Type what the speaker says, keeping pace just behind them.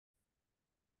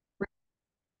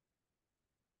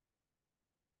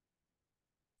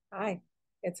Hi,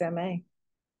 it's MA. I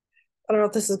don't know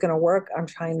if this is going to work. I'm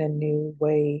trying a new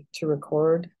way to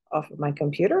record off of my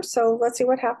computer, so let's see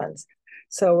what happens.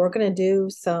 So we're going to do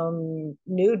some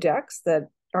new decks that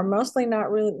are mostly not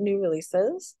really new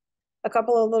releases, a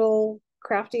couple of little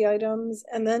crafty items,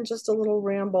 and then just a little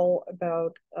ramble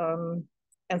about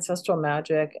ancestral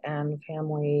magic and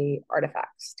family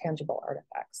artifacts, tangible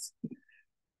artifacts.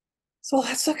 So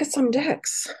let's look at some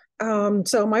decks.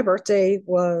 So my birthday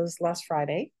was last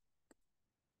Friday,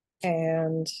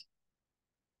 and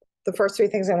the first three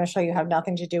things I'm going to show you have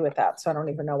nothing to do with that. So I don't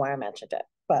even know why I mentioned it,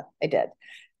 but I did.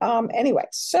 Anyway,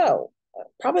 so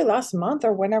probably last month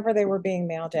or whenever they were being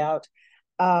mailed out,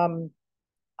 um,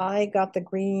 I got the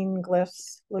Green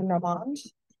Glyphs Lunomond.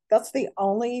 That's the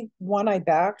only one I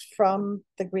backed from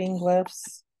the Green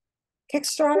Glyphs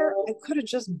Kickstarter. I could have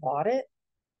just bought it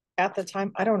at the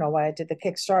time. I don't know why I did the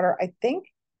Kickstarter. I think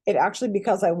it actually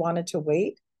because I wanted to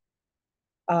wait.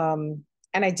 Um,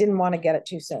 and I didn't want to get it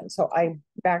too soon. So I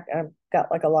got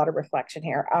like a lot of reflection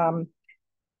here.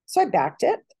 So I backed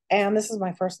it, and this is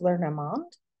my first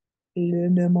Lenormand.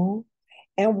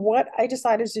 And what I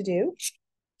decided to do,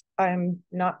 I'm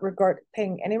not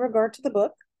paying any regard to the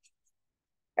book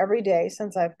every day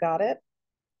since I've got it,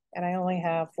 and I only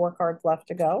have 4 cards left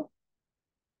to go.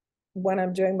 When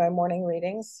I'm doing my morning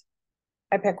readings,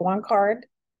 I pick one card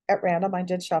at random. I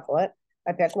did shuffle it.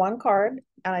 I pick one card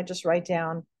and I just write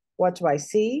down, what do I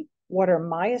see? What are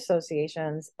my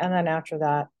associations? And then after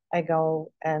that, I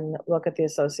go and look at the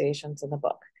associations in the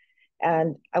book.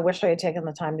 And I wish I had taken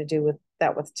the time to do with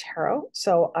that with tarot.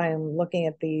 So I'm looking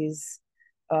at these,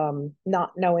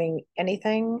 not knowing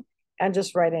anything and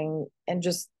just writing and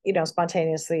just,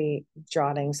 spontaneously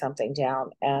jotting something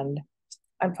down. And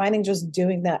I'm finding just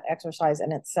doing that exercise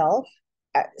in itself.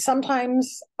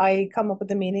 Sometimes I come up with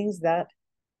the meanings that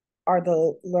are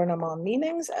the Lenormand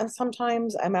meanings, and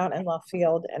sometimes I'm out in left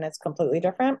field and it's completely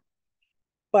different.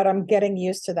 But I'm getting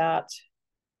used to that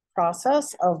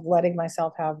process of letting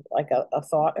myself have like a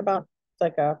thought about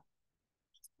like a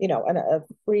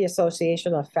free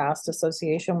association, a fast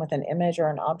association with an image or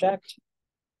an object.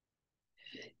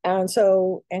 And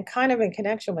so, and kind of in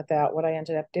connection with that, what I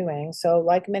ended up doing. So,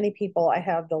 like many people, I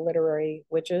have the Literary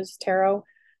Witches Tarot,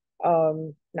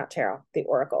 not tarot, the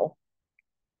Oracle,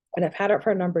 and I've had it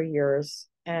for a number of years.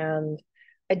 And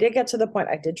I did get to the point,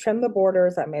 I did trim the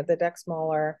borders, I made the deck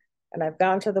smaller, and I've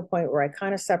gotten to the point where I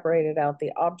kind of separated out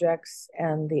the objects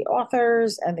and the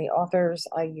authors. And the authors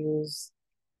I use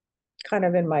kind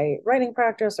of in my writing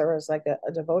practice or as like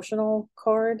a devotional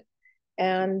card.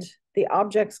 And the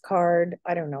objects card,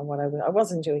 I don't know what I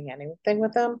wasn't doing anything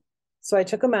with them. So I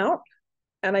took them out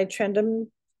and I trimmed them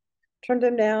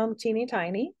down teeny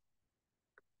tiny.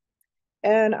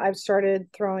 And I've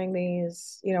started throwing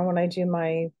these, when I do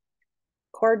my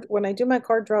card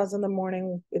draws in the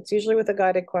morning, it's usually with a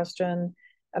guided question.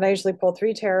 And I usually pull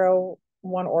 3 tarot,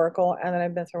 1 oracle, and then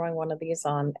I've been throwing one of these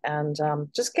on and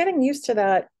just getting used to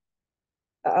that,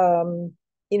 um,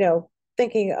 you know,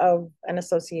 thinking of an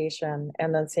association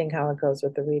and then seeing how it goes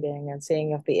with the reading and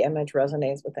seeing if the image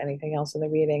resonates with anything else in the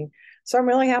reading. So I'm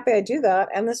really happy I do that.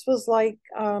 And this was like,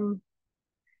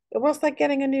 it was like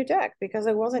getting a new deck because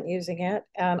I wasn't using it.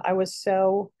 And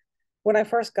when I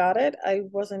first got it, I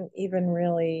hadn't even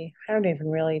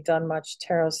really done much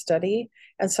tarot study.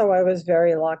 And so I was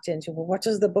very locked into, well, what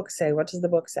does the book say? What does the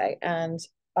book say? And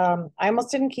I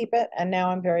almost didn't keep it. And now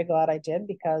I'm very glad I did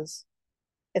because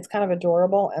it's kind of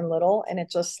adorable and little, and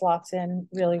it just slots in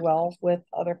really well with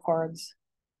other cards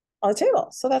on the table.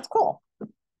 So that's cool.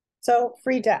 So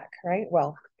free deck, right?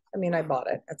 Well, I mean, I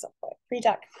bought it at some point. Free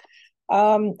deck.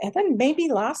 And then maybe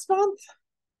last month,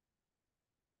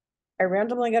 I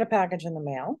randomly got a package in the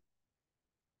mail.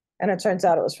 And it turns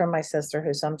out it was from my sister,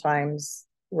 who sometimes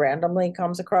randomly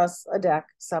comes across a deck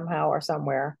somehow or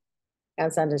somewhere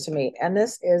and sends it to me. And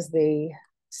this is the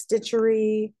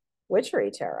Stitchery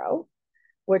Witchery Tarot,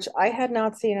 which I had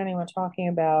not seen anyone talking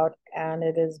about. And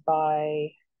it is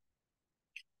by,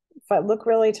 if I look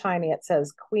really tiny, it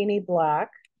says Queenie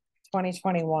Black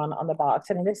 2021 on the box.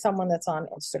 And it is someone that's on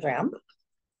Instagram.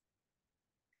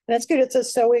 And it's good. It's a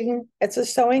sewing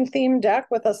themed deck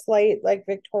with a slight like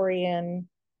Victorian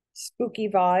spooky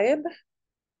vibe,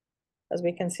 as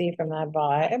we can see from that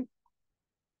vibe.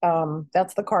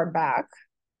 That's the card back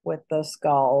with the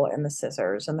skull and the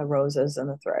scissors and the roses and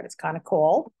the thread. It's kind of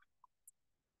cool.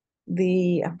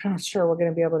 I'm not sure we're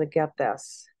going to be able to get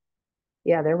this.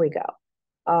 Yeah, there we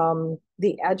go.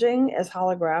 The edging is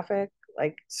holographic,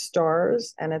 like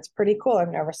stars, and it's pretty cool. I've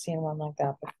never seen one like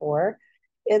that before.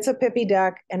 It's a pippy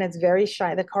deck and it's very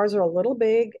shiny. The cards are a little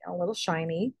big and a little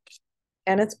shiny.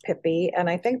 and it's Pippi. And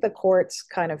I think the courts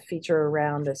kind of feature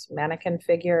around this mannequin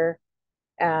figure,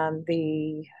 and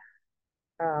the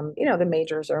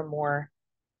majors are more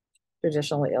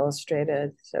traditionally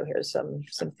illustrated. So here's some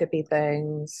Pippi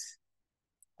things.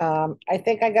 I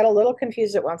think I got a little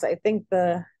confused at once. I think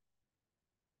the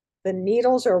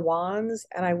needles are wands,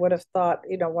 and I would have thought,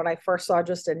 when I first saw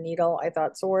just a needle, I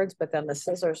thought swords, but then the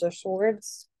scissors are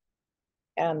swords,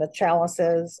 and the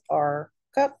chalices are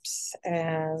cups,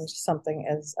 and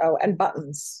and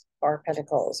buttons are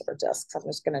pentacles or discs. I'm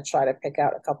just going to try to pick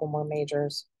out a couple more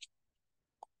majors.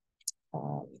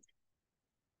 Um,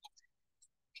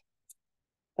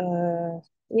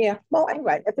 yeah, well,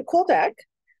 anyway, it's a cool deck.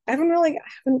 I've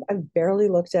barely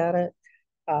looked at it.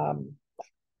 Um,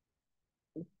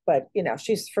 but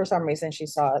she's, for some reason, she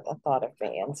saw a thought of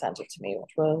me and sent it to me,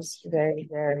 which was very,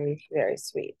 very, very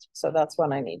sweet. So that's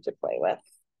one I need to play with.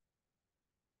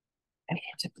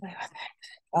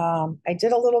 I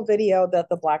did a little video that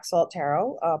the Black Salt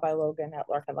Tarot by Logan at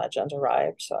Lark and Legend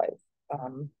arrived. So I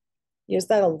used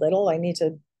that a little. I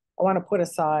want to put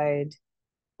aside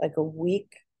like a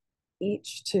week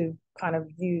each to kind of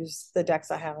use the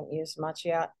decks I haven't used much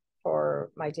yet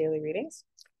for my daily readings.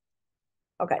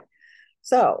 Okay.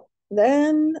 So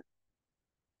then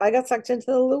I got sucked into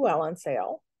the Llewellyn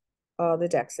sale, the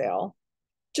deck sale,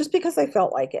 just because I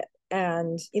felt like it.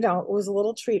 And, it was a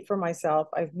little treat for myself.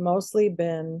 I've mostly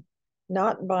been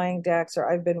not buying decks, or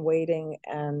I've been waiting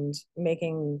and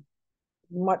making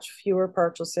much fewer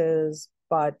purchases,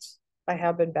 but I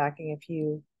have been backing a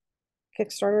few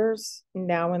Kickstarters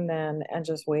now and then and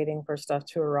just waiting for stuff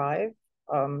to arrive,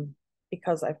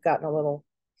 because I've gotten a little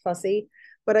fussy.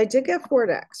 But I did get 4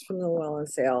 decks from the Llewellyn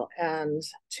sale, and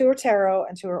 2 are tarot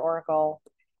and 2 are oracle.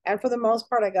 And for the most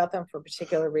part, I got them for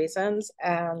particular reasons.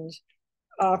 And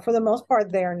for the most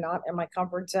part, they are not in my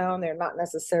comfort zone. They're not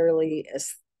necessarily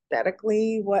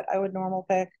aesthetically what I would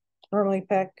normally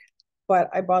pick, but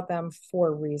I bought them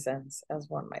for reasons, as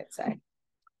one might say.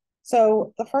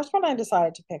 So the first one I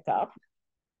decided to pick up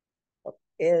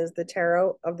is the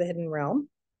Tarot of the Hidden Realm.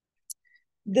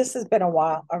 This has been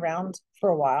around for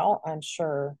a while. I'm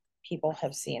sure people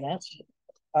have seen it.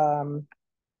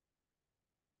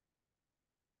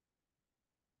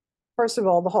 First of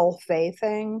all, the whole Fae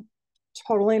thing,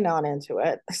 totally not into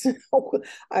it. So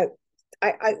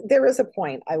there is a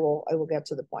point. I will get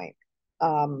to the point.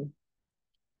 I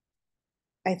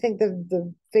think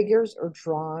the figures are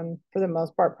drawn for the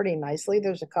most part pretty nicely.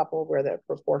 There's a couple where the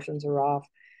proportions are off.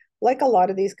 Like a lot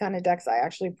of these kind of decks, I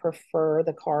actually prefer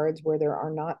the cards where there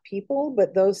are not people,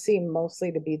 but those seem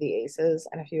mostly to be the aces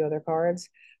and a few other cards.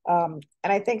 And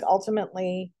I think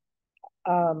ultimately,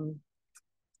 the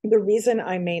reason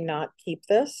I may not keep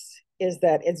this is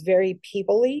that it's very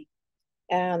people-y,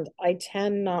 and I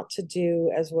tend not to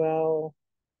do as well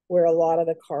where a lot of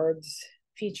the cards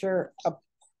feature a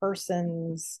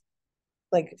person's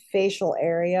like facial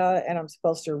area, and I'm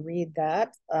supposed to read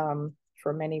that.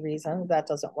 For many reasons, that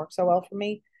doesn't work so well for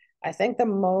me. I think the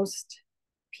most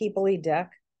people-y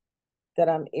deck that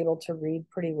I'm able to read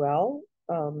pretty well,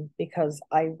 because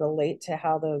I relate to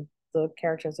how the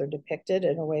characters are depicted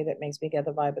in a way that makes me get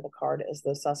the vibe of the card, is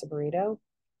the Sasa Burrito.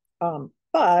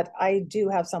 But I do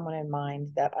have someone in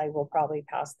mind that I will probably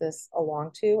pass this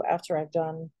along to after I've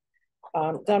done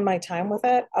my time with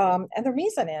it. And the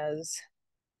reason is,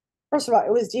 first of all,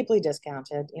 it was deeply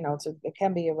discounted. It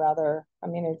can be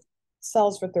it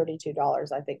sells for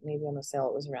 $32. I think maybe on the sale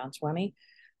it was around 20.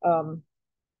 And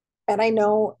I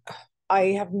know I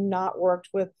have not worked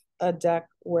with a deck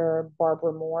where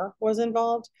Barbara Moore was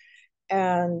involved.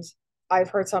 And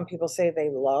I've heard some people say they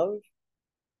love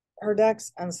her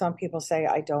decks, and some people say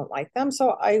I don't like them.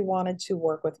 So I wanted to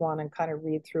work with one and kind of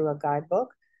read through a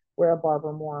guidebook where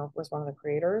Barbara Moore was one of the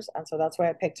creators. And so that's why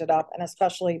I picked it up. And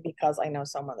especially because I know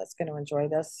someone that's going to enjoy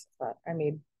this. But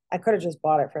I could have just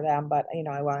bought it for them, but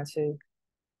I wanted to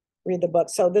read the book.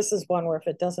 So this is one where if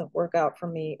it doesn't work out for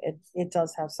me, it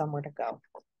does have somewhere to go.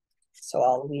 So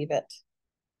I'll leave it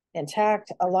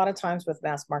intact. A lot of times with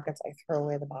mass markets, I throw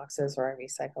away the boxes or I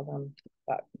recycle them.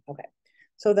 But okay.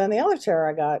 So then the other chair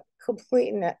I got,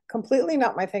 completely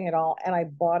not my thing at all. And I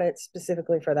bought it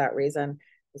specifically for that reason.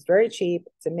 It's very cheap.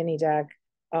 It's a mini deck.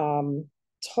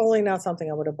 Totally not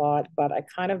something I would have bought, but I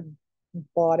kind of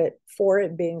bought it for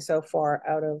it being so far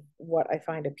out of what I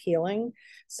find appealing.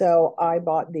 So I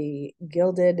bought the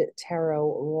Gilded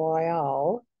Tarot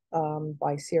Royale,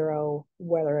 by Ciro,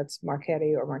 whether it's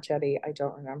Marchetti or Marchetti, I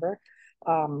don't remember.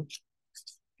 That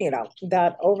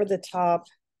over the top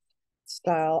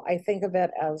style, I think of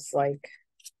it as like,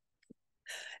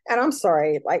 and I'm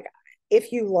sorry, like,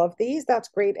 if you love these, that's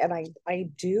great. And I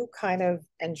do kind of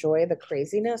enjoy the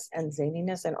craziness and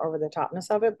zaniness and over the topness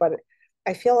of it, but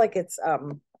I feel like it's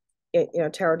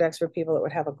tarot decks for people that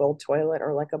would have a gold toilet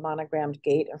or like a monogrammed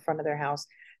gate in front of their house.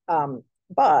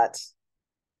 But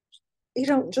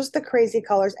just the crazy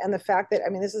colors and the fact that, I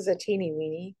mean, this is a teeny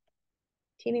weeny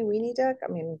deck.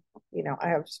 I mean, I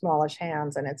have smallish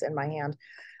hands and it's in my hand.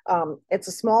 It's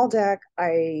a small deck.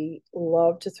 I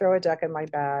love to throw a deck in my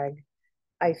bag.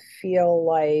 I feel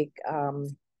like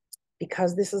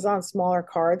because this is on smaller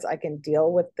cards, I can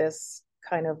deal with this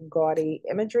kind of gaudy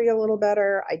imagery a little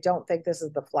better. I don't think this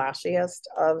is the flashiest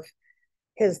of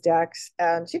his decks.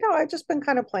 And, I've just been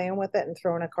kind of playing with it and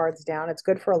throwing the cards down. It's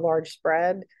good for a large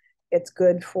spread. It's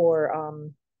good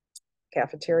for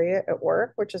cafeteria at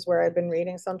work, which is where I've been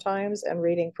reading sometimes and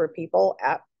reading for people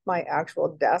at my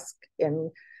actual desk in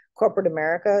corporate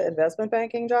America investment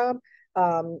banking job.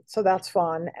 So that's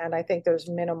fun. And I think there's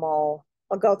minimal,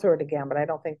 I'll go through it again, but I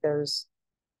don't think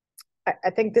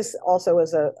I think this also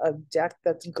is a deck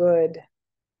that's good.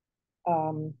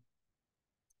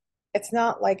 It's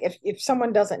not like if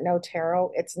someone doesn't know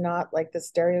tarot, it's not like the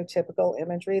stereotypical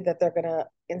imagery that they're going to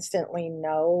instantly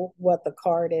know what the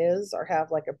card is or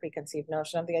have like a preconceived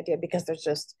notion of the idea, because there's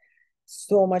just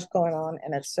so much going on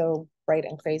and it's so bright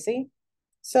and crazy.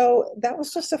 So that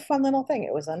was just a fun little thing.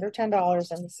 It was under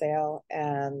 $10 in the sale.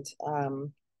 And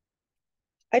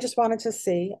I just wanted to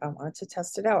see, I wanted to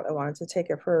test it out. I wanted to take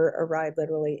it for a ride,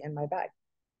 literally in my bag.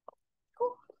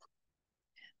 Cool.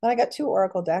 Then I got 2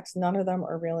 Oracle decks. None of them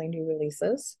are really new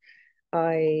releases.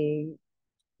 I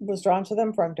was drawn to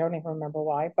them from, I don't even remember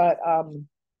why, but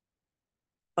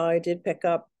I did pick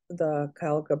up the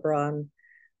Kyle Gabron,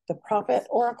 the Prophet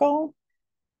Oracle.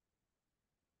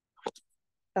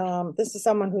 This is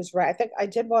someone who's right. I think I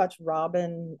did watch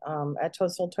Robin at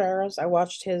Toadstool Tarots. I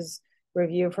watched his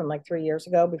review from like 3 years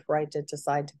ago before I did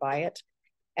decide to buy it.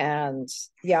 And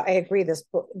yeah, I agree. This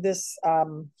book, this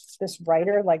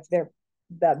writer, like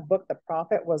that book, The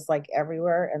Prophet, was like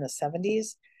everywhere in the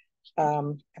 70s.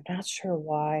 I'm not sure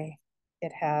why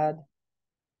it had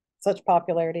such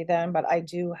popularity then, but I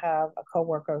do have a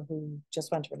coworker who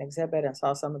just went to an exhibit and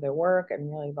saw some of their work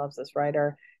and really loves this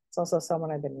writer. It's also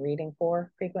someone I've been reading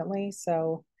for frequently.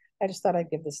 So I just thought I'd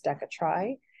give this deck a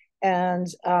try. And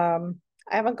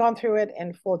I haven't gone through it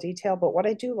in full detail, but what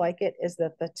I do like it is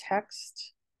that it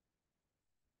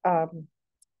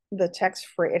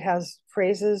has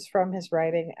phrases from his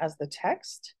writing as the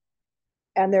text,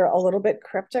 and they're a little bit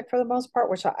cryptic for the most part,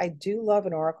 which I do love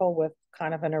an oracle with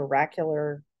kind of an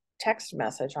oracular text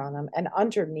message on them. And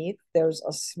underneath, there's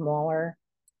a smaller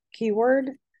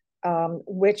keyword,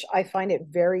 which I find it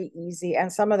very easy.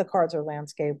 And some of the cards are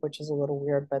landscape, which is a little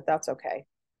weird, but that's okay.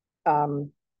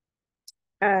 And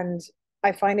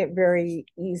I find it very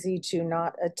easy to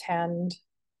not attend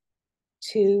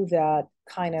to that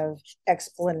kind of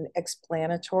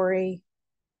explanatory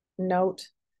note.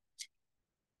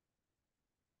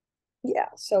 Yeah,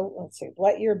 so let's see.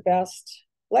 Let your best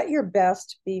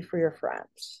be for your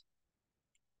friends.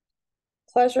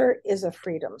 Pleasure is a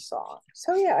freedom song.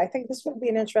 So yeah, I think this would be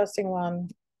an interesting one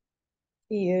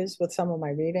to use with some of my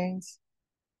readings.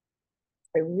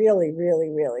 I really, really,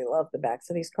 really love the backs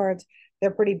of these cards.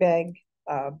 They're pretty big,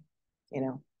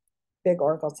 big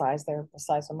oracle size. They're the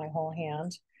size of my whole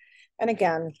hand. And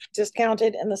again,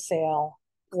 discounted in the sale,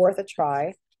 worth a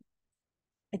try.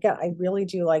 Again, I really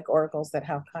do like oracles that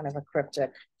have kind of a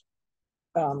cryptic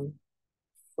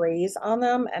phrase on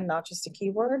them and not just a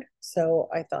keyword. So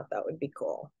I thought that would be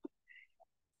cool.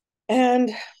 And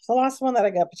the last one that I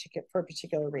got for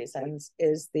particular reasons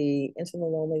is the Into the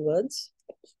Lonely Woods.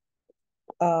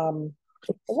 I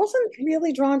wasn't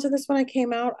really drawn to this when I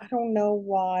came out. I don't know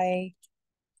why.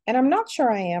 And I'm not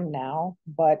sure I am now,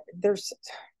 but there's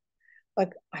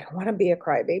like, I don't want to be a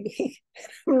crybaby.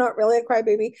 I'm not really a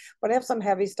crybaby, but I have some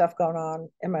heavy stuff going on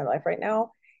in my life right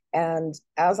now. And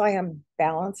as I am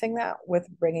balancing that with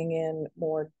bringing in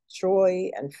more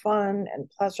joy and fun and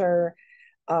pleasure,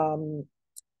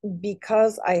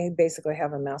 because I basically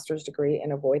have a master's degree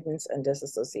in avoidance and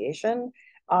disassociation,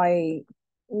 I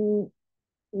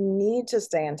need to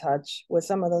stay in touch with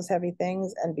some of those heavy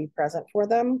things and be present for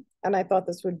them. And I thought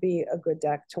this would be a good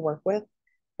deck to work with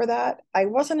for that. I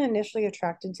wasn't initially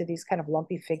attracted to these kind of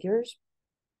lumpy figures.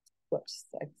 Whoops,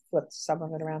 I flipped some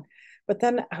of it around. But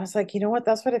then I was like, you know what?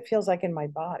 That's what it feels like in my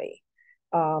body.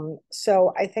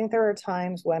 So I think there are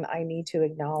times when I need to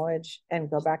acknowledge and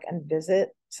go back and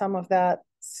visit some of that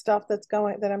stuff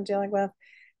that I'm dealing with,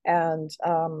 and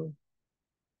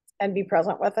be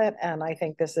present with it. And I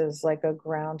think this is like a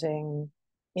grounding,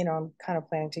 I'm kind of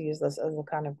planning to use this as a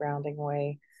kind of grounding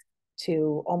way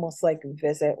to almost like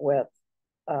visit with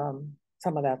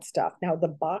some of that stuff. Now the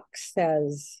box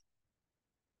says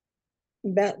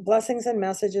blessings and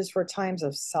messages for times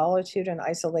of solitude and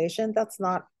isolation. That's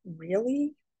not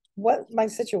really what my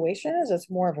situation is. It's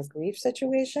more of a grief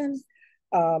situation,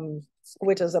 um,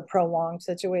 which is a prolonged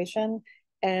situation.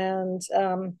 And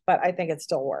but I think it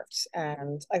still works.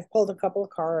 And I've pulled a couple of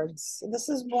cards. This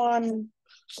is one.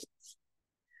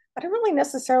 I don't really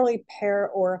necessarily pair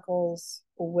oracles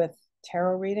with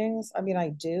tarot readings. I mean, I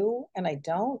do and I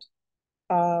don't.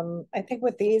 I think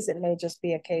with these, it may just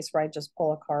be a case where I just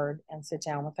pull a card and sit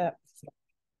down with it.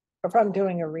 If I'm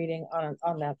doing a reading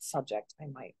on that subject, I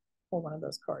might pull one of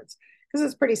those cards because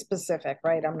it's pretty specific,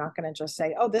 right? I'm not going to just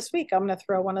say, oh, this week I'm going to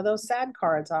throw one of those sad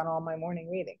cards on all my morning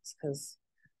readings because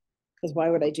why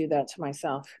would I do that to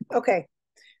myself? Okay.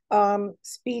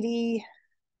 Speedy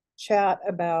chat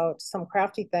about some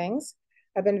crafty things.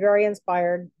 I've been very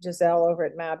inspired. Giselle over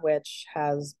at Mad Witch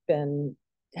had been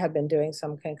doing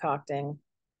some concocting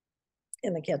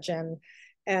in the kitchen,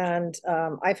 and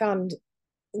I found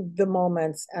the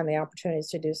moments and the opportunities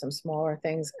to do some smaller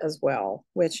things as well,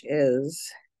 which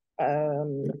is I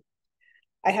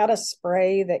had a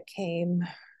spray that came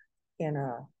in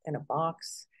a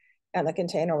box and the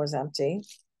container was empty.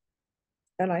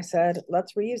 And I said,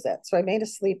 let's reuse it. So I made a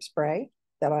sleep spray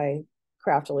that I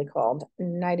craftily called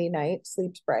Nighty Night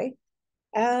Sleep Spray.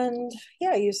 And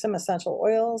yeah, I used some essential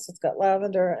oils. It's got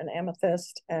lavender and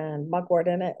amethyst and mugwort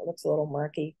in it. It looks a little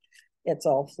murky. It's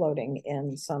all floating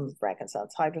in some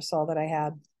frankincense hydrosol that I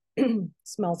had.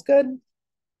 Smells good.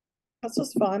 It's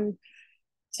just fun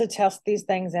to test these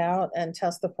things out and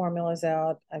test the formulas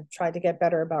out. I've tried to get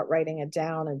better about writing it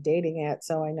down and dating it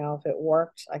so I know if it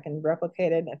worked, I can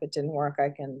replicate it. If it didn't work, I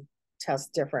can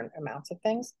test different amounts of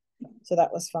things. So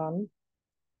that was fun.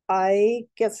 I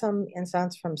get some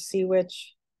incense from Sea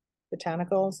Witch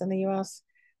Botanicals in the US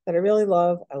that I really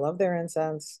love. I love their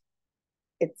incense.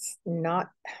 It's not,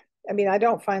 I mean, I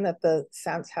don't find that the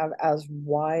scents have as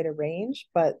wide a range,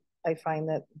 but I find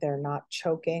that they're not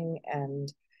choking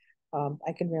and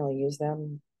I can really use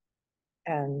them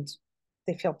and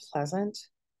they feel pleasant.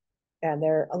 And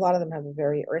a lot of them have a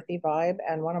very earthy vibe.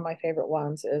 And one of my favorite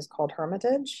ones is called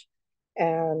Hermitage.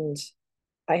 And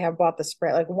I have bought the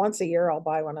spray like once a year. I'll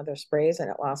buy one of their sprays and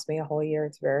it lasts me a whole year.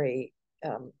 It's very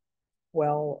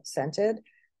well scented.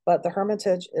 But the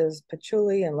Hermitage is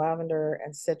patchouli and lavender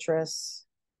and citrus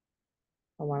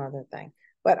and one other thing.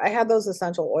 But I had those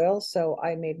essential oils, so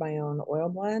I made my own oil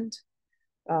blend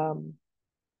um,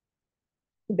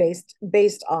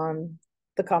 based on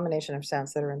the combination of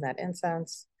scents that are in that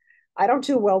incense. I don't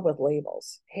do well with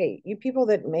labels. Hey, you people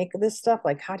that make this stuff,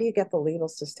 like, how do you get the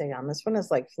labels to stay on? This one is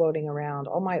like floating around.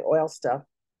 All my oil stuff.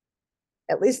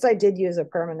 At least I did use a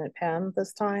permanent pen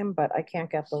this time, but I can't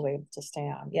get the label to stay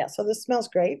on. Yeah, so this smells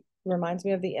great. Reminds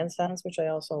me of the incense, which I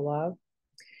also love.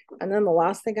 And then the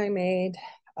last thing I made,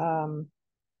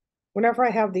 whenever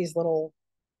I have these little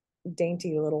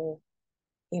dainty little,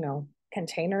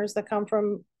 containers that come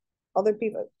from other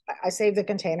people, I save the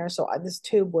container. So this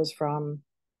tube was from,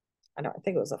 I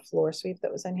think it was a floor sweep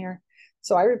that was in here.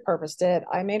 So I repurposed it.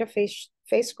 I made a face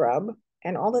scrub,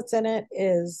 and all that's in it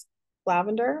is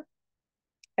lavender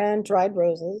and dried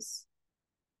roses.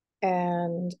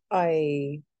 And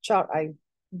I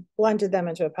blended them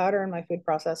into a powder in my food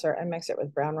processor and mix it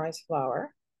with brown rice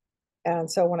flour.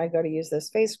 And so when I go to use this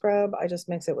face scrub, I just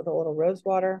mix it with a little rose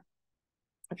water,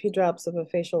 a few drops of a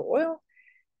facial oil,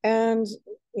 and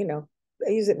I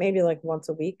use it maybe like once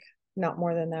a week, not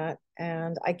more than that.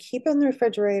 And I keep it in the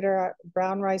refrigerator.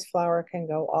 Brown rice flour can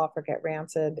go off or get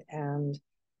rancid and,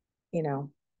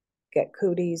 get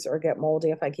cooties or get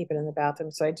moldy if I keep it in the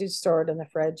bathroom. So I do store it in the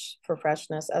fridge for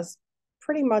freshness, as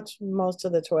pretty much most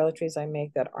of the toiletries I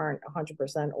make that aren't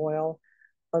 100% oil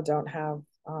or don't have,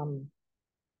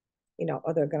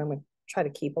 or they're going to try to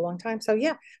keep a long time. So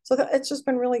yeah, so it's just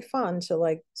been really fun to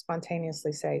like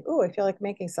spontaneously say, oh, I feel like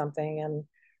making something. And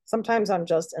sometimes I'm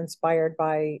just inspired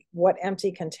by what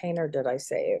empty container did I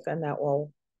save? And that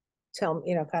will tell,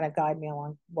 kind of guide me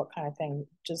along what kind of thing.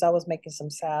 Giselle was making some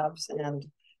salves and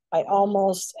I'm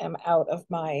almost out of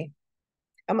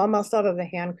the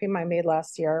hand cream I made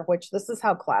last year, which this is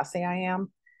how classy I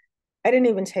am. I didn't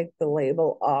even take the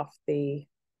label off the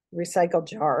recycled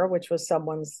jar, which was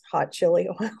someone's hot chili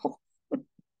oil.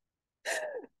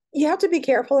 You have to be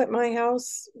careful at my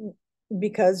house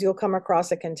because you'll come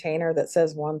across a container that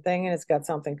says one thing and it's got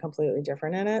something completely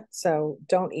different in it. So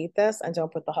don't eat this and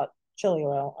don't put the hot chili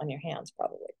oil on your hands,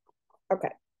 probably.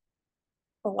 Okay.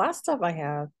 The last stuff I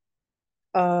have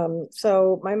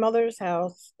So my mother's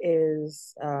house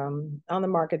is on the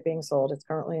market being sold. It's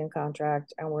currently in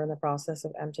contract, and we're in the process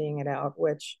of emptying it out,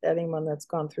 which anyone that's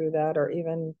gone through that or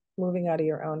even moving out of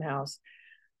your own house,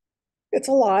 it's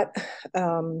a lot.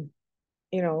 Um,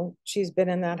 she's been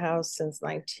in that house since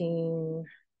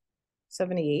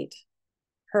 1978.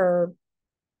 Her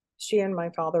she and my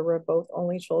father were both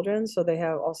only children, so they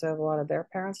have a lot of their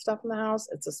parents' stuff in the house.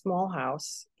 It's a small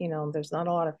house, there's not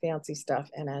a lot of fancy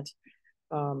stuff in it.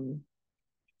 Um,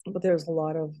 but there's a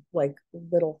lot of like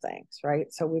little things,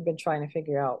 right? So we've been trying to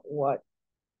figure out what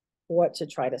to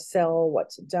try to sell, what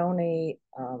to donate.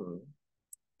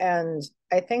 And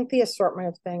I think the assortment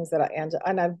of things that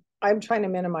I'm trying to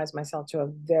minimize myself to a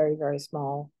very, very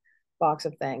small box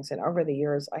of things. And over the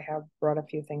years, I have brought a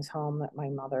few things home that my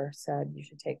mother said, you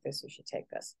should take this, you should take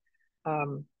this.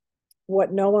 Um,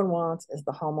 what no one wants is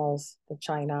the Hummels, the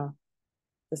china,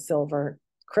 the silver,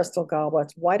 crystal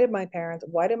goblets. Why did my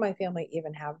family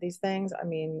even have these things? I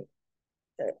mean,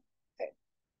 uh,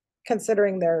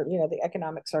 considering the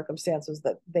economic circumstances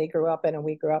that they grew up in and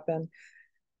we grew up in,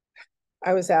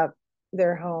 I was at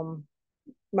their home.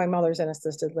 My mother's in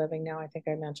assisted living now. I think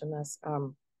I mentioned this.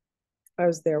 I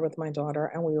was there with my daughter,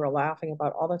 and we were laughing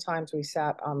about all the times we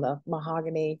sat on the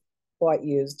mahogany, what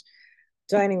used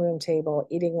dining room table,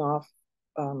 eating off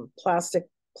plastic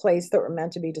plates that were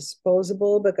meant to be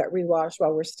disposable, but got rewashed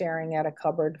while we're staring at a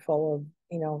cupboard full of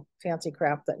fancy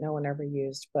crap that no one ever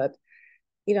used. But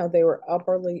they were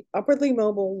upwardly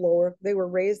mobile, lower. They were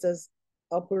raised as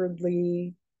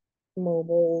upwardly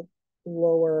mobile,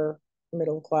 lower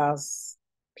middle class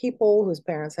people whose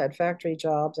parents had factory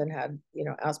jobs and had,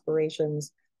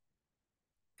 aspirations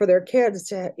for their kids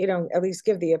to, at least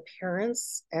give the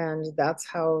appearance. And that's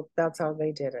how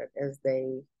they did it, is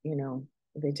they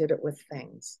did it with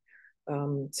things.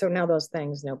 So now those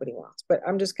things nobody wants. But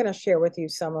I'm just going to share with you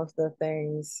some of the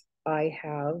things I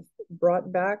have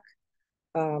brought back,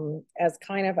 as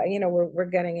kind of, we're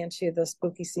getting into the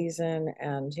spooky season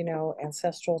and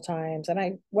ancestral times,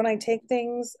 and when I take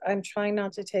things, I'm trying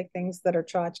not to take things that are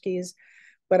tchotchkes,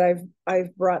 but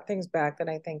I've brought things back that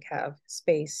I think have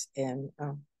space in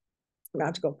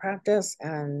magical practice.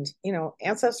 And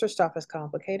ancestor stuff is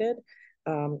complicated.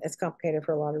 It's complicated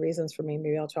for a lot of reasons. For me,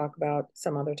 maybe I'll talk about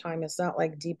some other time. It's not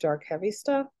like deep dark heavy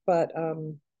stuff, but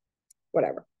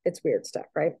whatever, it's weird stuff,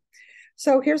 right?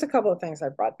 So here's a couple of things I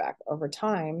brought back over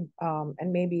time.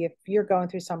 And maybe if you're going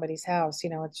through somebody's house,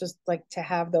 it's just like to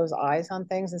have those eyes on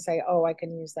things and say, oh, I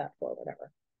can use that for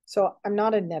whatever. So I'm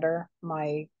not a knitter.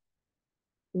 My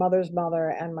mother's mother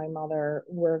and my mother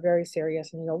were very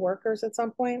serious needle workers at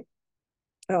some point.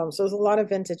 So there's a lot of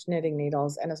vintage knitting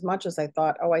needles. And as much as I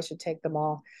thought, oh, I should take them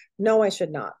all, no, I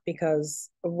should not,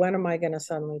 because when am I going to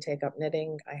suddenly take up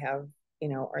knitting? I have,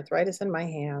 arthritis in my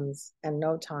hands and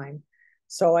no time.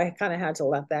 So I kind of had to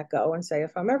let that go and say,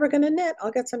 if I'm ever going to knit,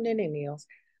 I'll get some knitting needles.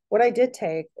 What I did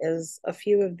take is a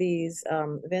few of these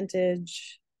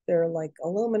vintage, they're like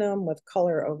aluminum with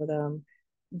color over them,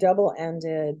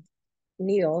 double-ended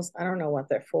needles. I don't know what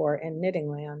they're for in knitting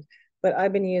land, but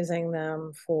I've been using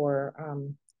them for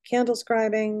candle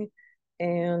scribing,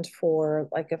 and for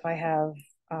like if I have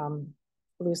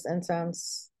loose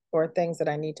incense or things that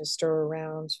I need to stir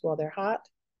around while they're hot.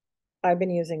 I've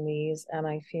been using these, and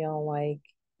I feel like,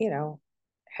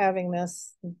 having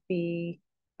this be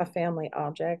a family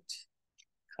object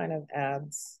kind of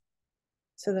adds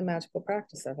to the magical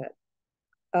practice of it.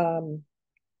 Um,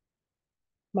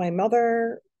 my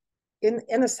mother in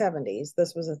the 70s,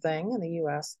 this was a thing in the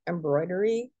US.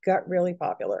 Embroidery got really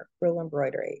popular. Quill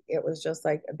embroidery. It was just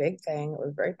like a big thing. It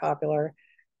was very popular.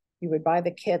 You would buy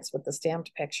the kits with the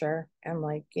stamped picture and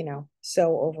like,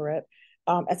 sew over it.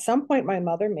 At some point, my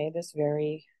mother made this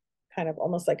very kind of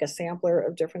almost like a sampler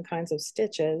of different kinds of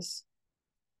stitches,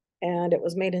 and it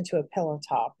was made into a pillow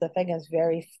top. The thing is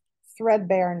very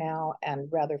threadbare now and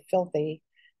rather filthy.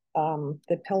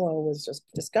 The pillow was just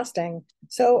disgusting.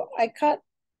 So I cut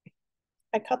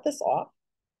this off.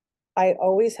 I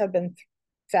always have been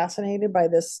fascinated by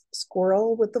this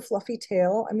squirrel with the fluffy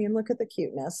tail. I mean, look at the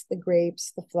cuteness, the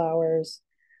grapes, the flowers.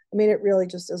 I mean, it really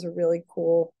just is a really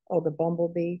cool, oh, the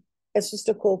bumblebee. It's just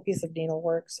a cool piece of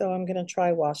needlework. So I'm going to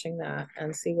try washing that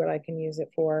and see what I can use it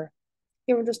for.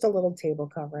 Just a little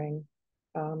table covering.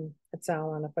 It's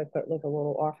Alan if I put like a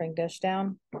little offering dish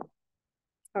down.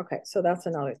 Okay, so that's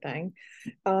another thing.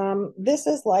 This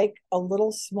is like a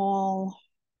little small,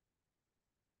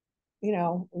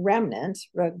 remnant,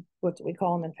 what do we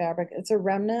call them in fabric? It's a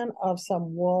remnant of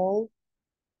some wool.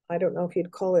 I don't know if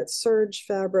you'd call it serge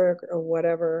fabric or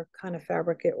whatever kind of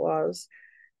fabric it was.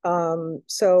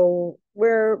 So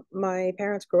where my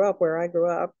parents grew up, where I grew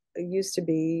up, it used to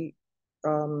be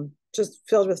just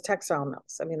filled with textile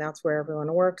mills. I mean, that's where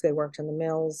everyone worked. They worked in the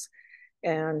mills.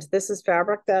 And this is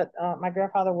fabric that my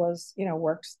grandfather was,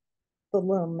 worked the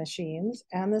loom machines.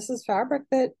 And this is fabric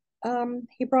that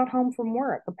he brought home from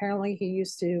work. Apparently, he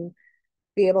used to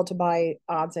be able to buy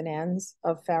odds and ends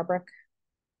of fabric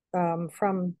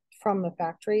from the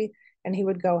factory, and he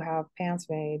would go have pants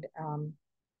made.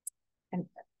 And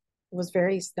was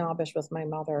very snobbish with my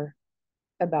mother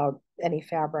about any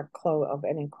fabric clothes of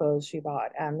any clothes she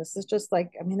bought. And this is just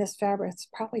like, I mean, this fabric, it's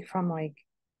probably from like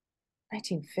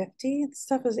 1950. This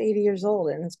stuff is 80 years old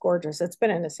and it's gorgeous. It's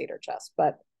been in a cedar chest,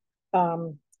 but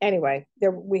anyway,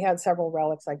 we had several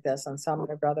relics like this, and some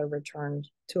my brother returned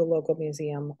to a local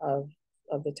museum of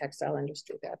the textile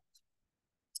industry there.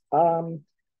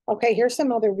 Okay, here's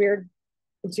some other weird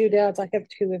doodads. I have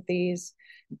two of these.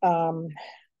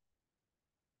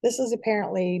 This is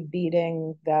apparently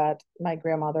beading that my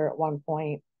grandmother at one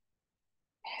point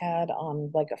had on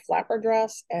like a flapper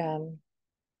dress, and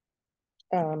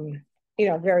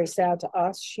very sad to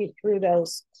us. She threw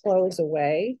those clothes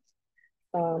away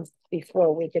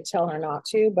before we could tell her not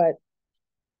to, but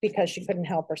because she couldn't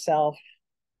help herself,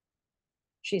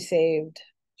 she saved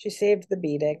the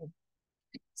beading.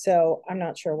 So I'm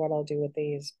not sure what I'll do with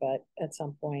these, but at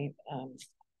some point,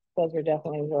 those are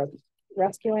definitely worth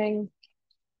rescuing.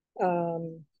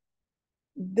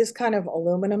 This kind of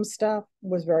aluminum stuff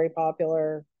was very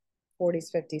popular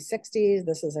 40s, 50s, 60s.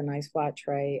 This is a nice flat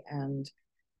tray. And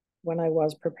when I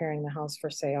was preparing the house for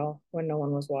sale, when no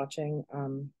one was watching,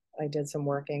 I did some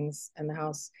workings in the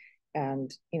house,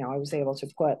 and I was able to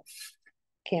put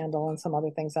candle and some other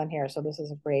things on here. So this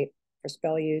is great for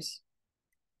spell use.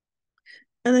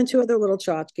 And then two other little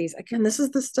tchotchkes. Again, this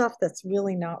is the stuff that's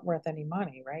really not worth any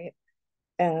money, right?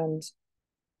 And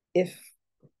if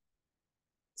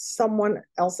someone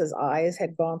else's eyes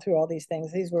had gone through all these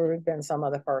things, these would have been some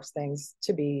of the first things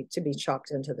to be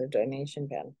chucked into the donation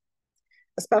bin,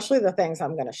 especially the things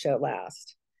I'm going to show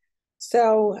last.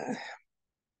 So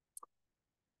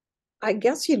I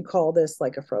guess you'd call this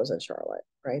like a frozen Charlotte,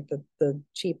 right? The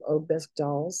cheap Obisque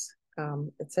dolls.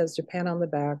 It says Japan on the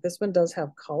back. This one does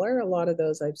have color. A lot of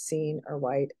those I've seen are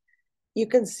white. You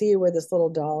can see where this little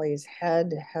dolly's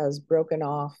head has broken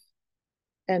off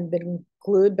and been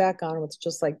glued back on with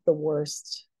just like the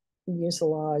worst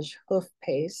mucilage hoof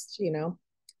paste,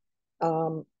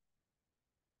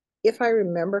 If I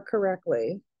remember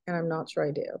correctly, and I'm not sure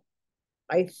I do,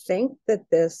 I think that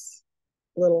this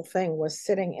little thing was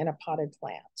sitting in a potted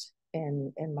plant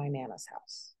in my Nana's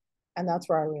house. And that's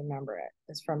where I remember it,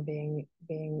 is from being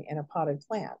in a potted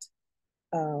plant.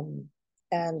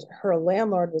 And her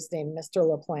landlord was named Mr.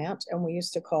 LaPlante, and we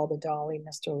used to call the dolly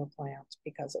Mr. LaPlante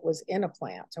because it was in a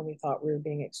plant, and we thought we were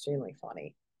being extremely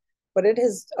funny. But it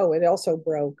also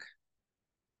broke.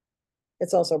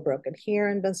 It's also broken here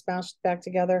and been smashed back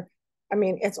together. I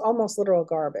mean, it's almost literal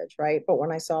garbage, right? But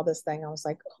when I saw this thing, I was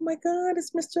like, oh my God,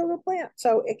 it's Mr. LaPlante.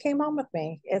 So it came on with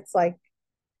me. It's like,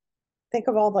 think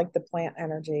of all like the plant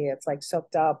energy. It's like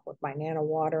soaked up with my Nana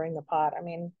watering the pot. I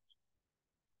mean,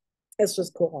 it's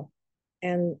just cool.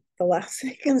 And the last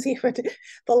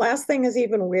thing is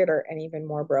even weirder and even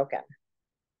more broken.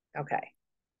 Okay.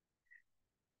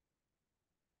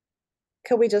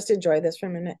 Could we just enjoy this for a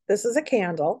minute? This is a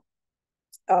candle.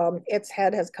 Its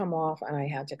head has come off, and I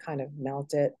had to kind of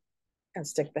melt it and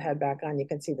stick the head back on. You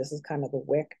can see this is kind of the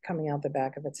wick coming out the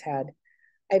back of its head.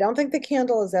 I don't think the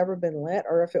candle has ever been lit,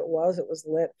 or if it was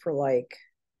lit for like,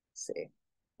 it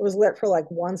was lit for like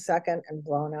 1 second and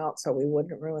blown out so we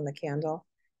wouldn't ruin the candle.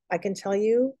 I can tell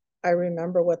you, I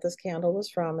remember what this candle was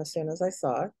from as soon as I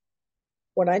saw it.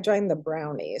 When I joined the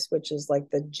Brownies, which is like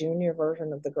the junior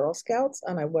version of the Girl Scouts,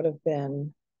 and I would have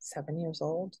been 7 years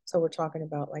old. So we're talking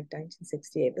about like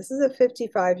 1968. This is a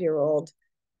 55-year-old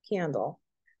candle.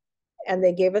 And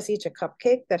they gave us each a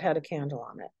cupcake that had a candle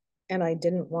on it. And I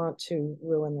didn't want to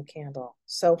ruin the candle.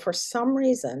 So for some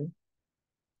reason,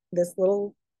 this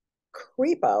little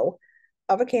creepo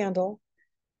of a candle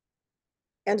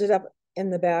ended up in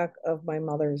the back of my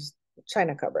mother's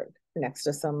china cupboard next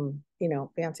to some,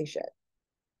 fancy shit.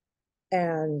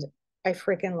 And I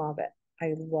freaking love it.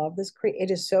 I love this.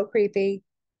 It is so creepy.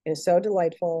 It is so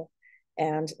delightful.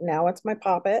 And now it's my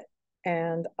poppet.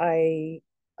 And I'm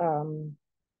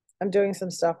doing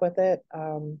some stuff with it.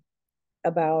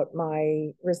 About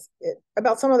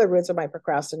some of the roots of my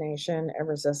procrastination and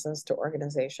resistance to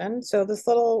organization. So this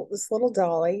little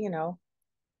dolly,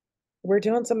 we're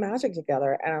doing some magic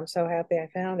together, and I'm so happy I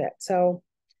found it. So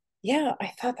yeah,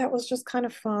 I thought that was just kind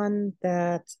of fun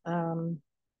that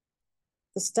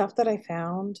the stuff that I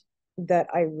found that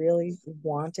I really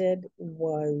wanted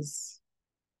was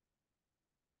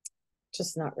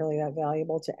just not really that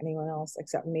valuable to anyone else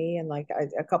except me. And like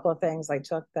a couple of things I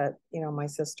took that, you know, my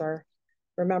sister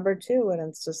remembered too. And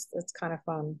it's kind of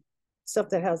fun stuff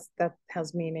that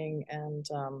has meaning. And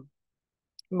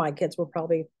my kids will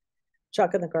probably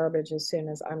chuck in the garbage as soon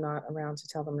as I'm not around to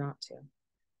tell them not to.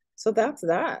 So that's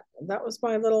that. That was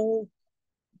my little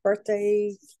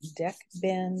birthday deck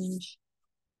binge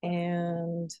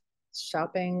and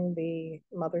shopping the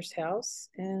mother's house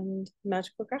and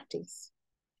magical crafties.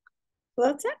 So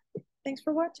that's it. Thanks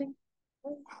for watching.